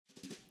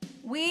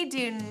We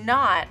do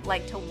not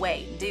like to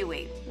wait, do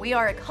we? We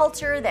are a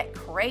culture that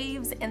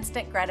craves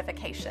instant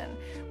gratification.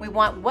 We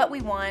want what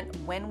we want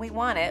when we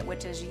want it,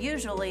 which is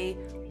usually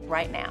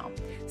right now.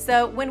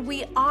 So when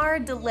we are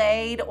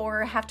delayed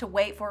or have to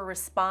wait for a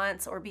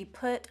response or be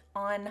put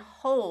on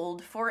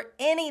hold for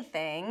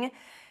anything,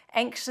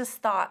 anxious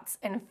thoughts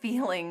and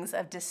feelings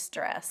of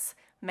distress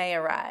may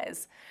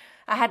arise.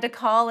 I had to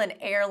call an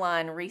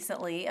airline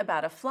recently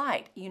about a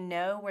flight. You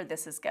know where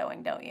this is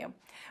going, don't you?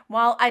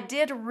 While I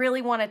did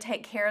really want to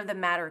take care of the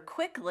matter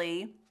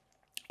quickly,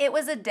 it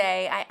was a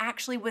day I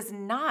actually was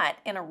not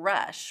in a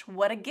rush.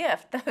 What a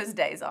gift those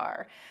days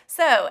are.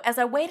 So as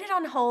I waited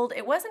on hold,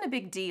 it wasn't a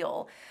big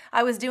deal.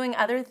 I was doing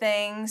other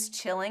things,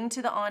 chilling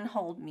to the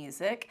on-hold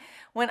music,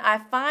 when I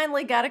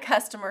finally got a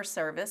customer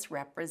service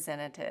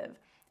representative.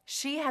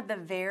 She had the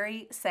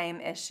very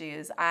same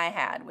issues I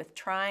had with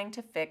trying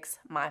to fix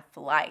my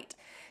flight.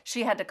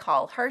 She had to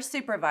call her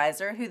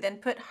supervisor, who then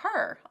put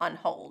her on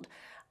hold.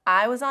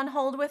 I was on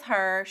hold with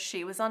her,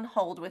 she was on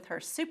hold with her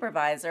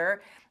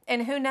supervisor,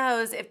 and who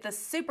knows if the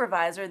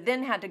supervisor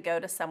then had to go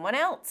to someone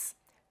else.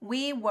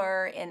 We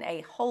were in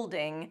a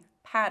holding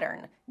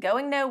pattern,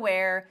 going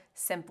nowhere,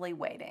 simply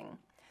waiting.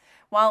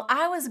 While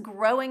I was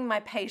growing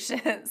my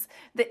patience,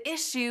 the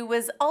issue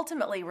was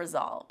ultimately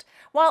resolved.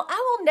 While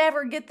I will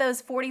never get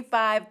those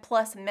 45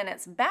 plus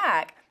minutes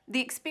back, the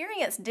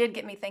experience did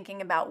get me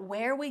thinking about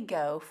where we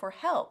go for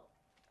help.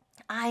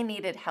 I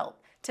needed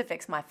help to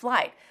fix my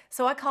flight,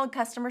 so I called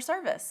customer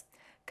service.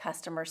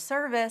 Customer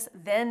service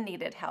then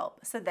needed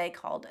help, so they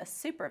called a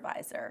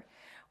supervisor.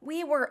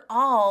 We were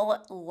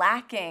all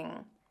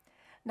lacking.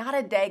 Not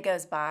a day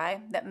goes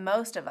by that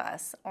most of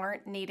us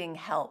aren't needing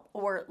help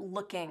or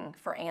looking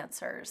for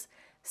answers.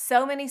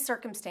 So many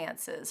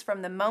circumstances,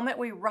 from the moment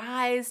we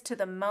rise to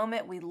the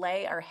moment we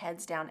lay our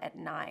heads down at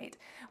night.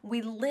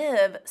 We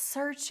live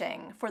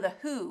searching for the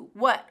who,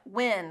 what,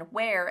 when,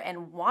 where,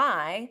 and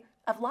why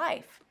of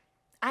life.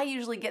 I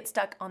usually get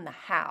stuck on the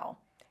how.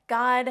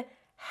 God,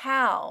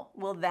 how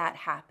will that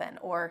happen?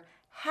 Or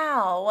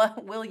how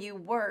will you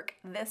work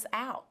this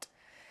out?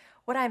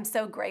 What I'm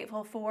so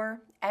grateful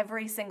for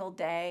every single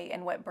day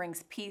and what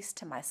brings peace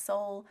to my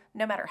soul,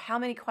 no matter how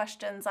many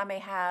questions I may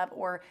have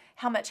or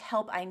how much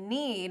help I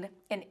need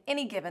in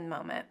any given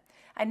moment,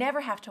 I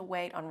never have to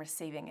wait on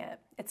receiving it.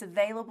 It's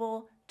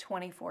available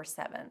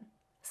 24/7.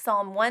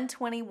 Psalm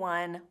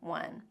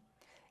 121:1.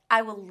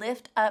 I will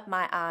lift up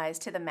my eyes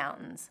to the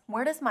mountains.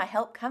 Where does my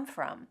help come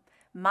from?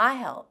 My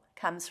help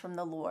comes from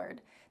the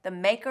Lord, the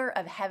maker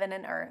of heaven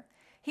and earth.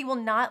 He will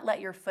not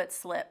let your foot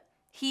slip.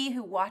 He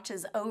who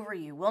watches over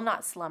you will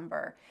not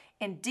slumber.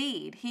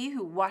 Indeed, he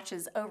who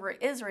watches over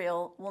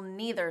Israel will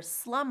neither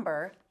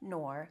slumber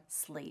nor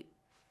sleep.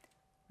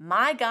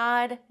 My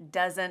God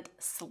doesn't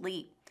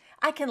sleep.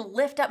 I can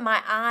lift up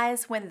my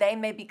eyes when they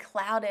may be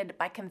clouded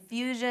by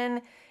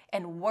confusion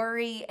and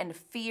worry and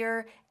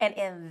fear, and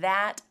in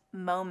that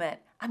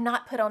moment, I'm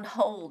not put on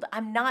hold.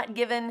 I'm not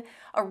given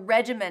a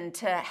regimen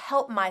to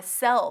help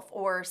myself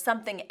or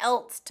something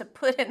else to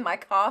put in my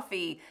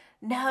coffee.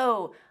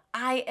 No,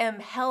 I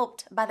am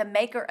helped by the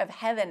maker of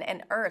heaven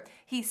and earth.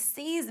 He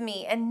sees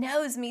me and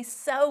knows me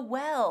so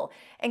well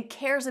and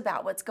cares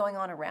about what's going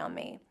on around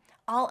me.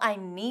 All I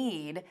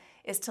need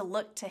is to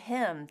look to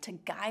him to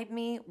guide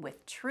me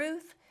with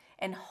truth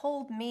and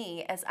hold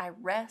me as I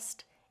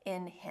rest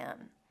in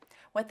him.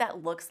 What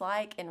that looks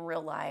like in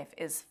real life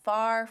is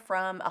far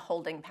from a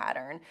holding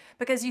pattern,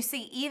 because you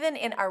see, even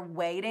in our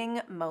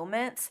waiting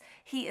moments,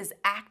 he is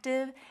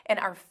active, and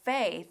our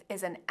faith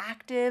is an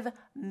active,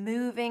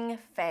 moving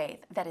faith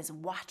that is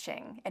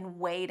watching and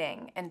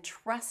waiting and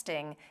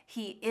trusting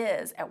he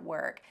is at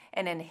work.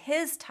 And in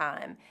his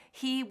time,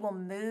 he will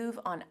move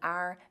on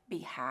our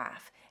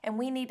behalf, and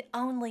we need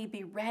only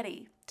be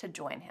ready to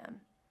join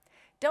him.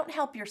 Don't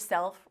help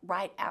yourself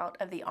right out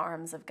of the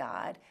arms of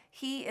God.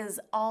 He is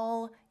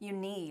all you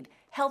need.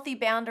 Healthy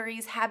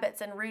boundaries,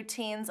 habits, and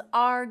routines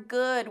are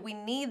good. We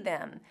need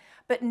them.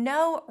 But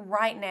know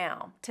right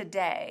now,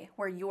 today,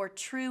 where your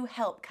true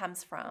help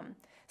comes from.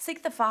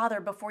 Seek the Father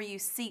before you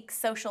seek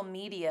social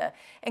media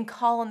and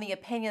call on the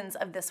opinions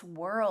of this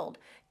world.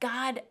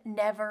 God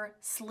never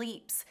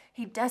sleeps.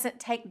 He doesn't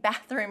take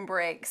bathroom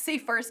breaks. See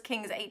 1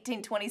 Kings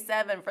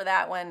 18:27 for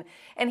that one.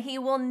 And he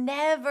will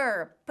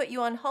never put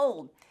you on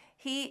hold.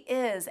 He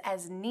is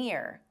as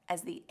near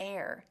as the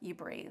air you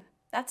breathe.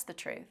 That's the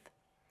truth.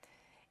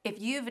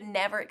 If you've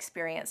never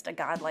experienced a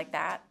God like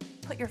that,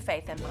 put your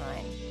faith in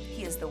mine.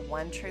 He is the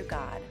one true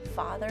God,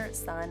 Father,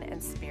 Son,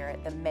 and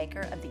Spirit, the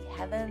maker of the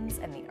heavens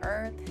and the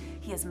earth.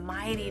 He is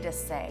mighty to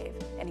save,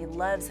 and he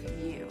loves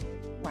you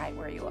right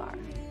where you are.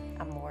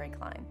 I'm Lori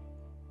Klein.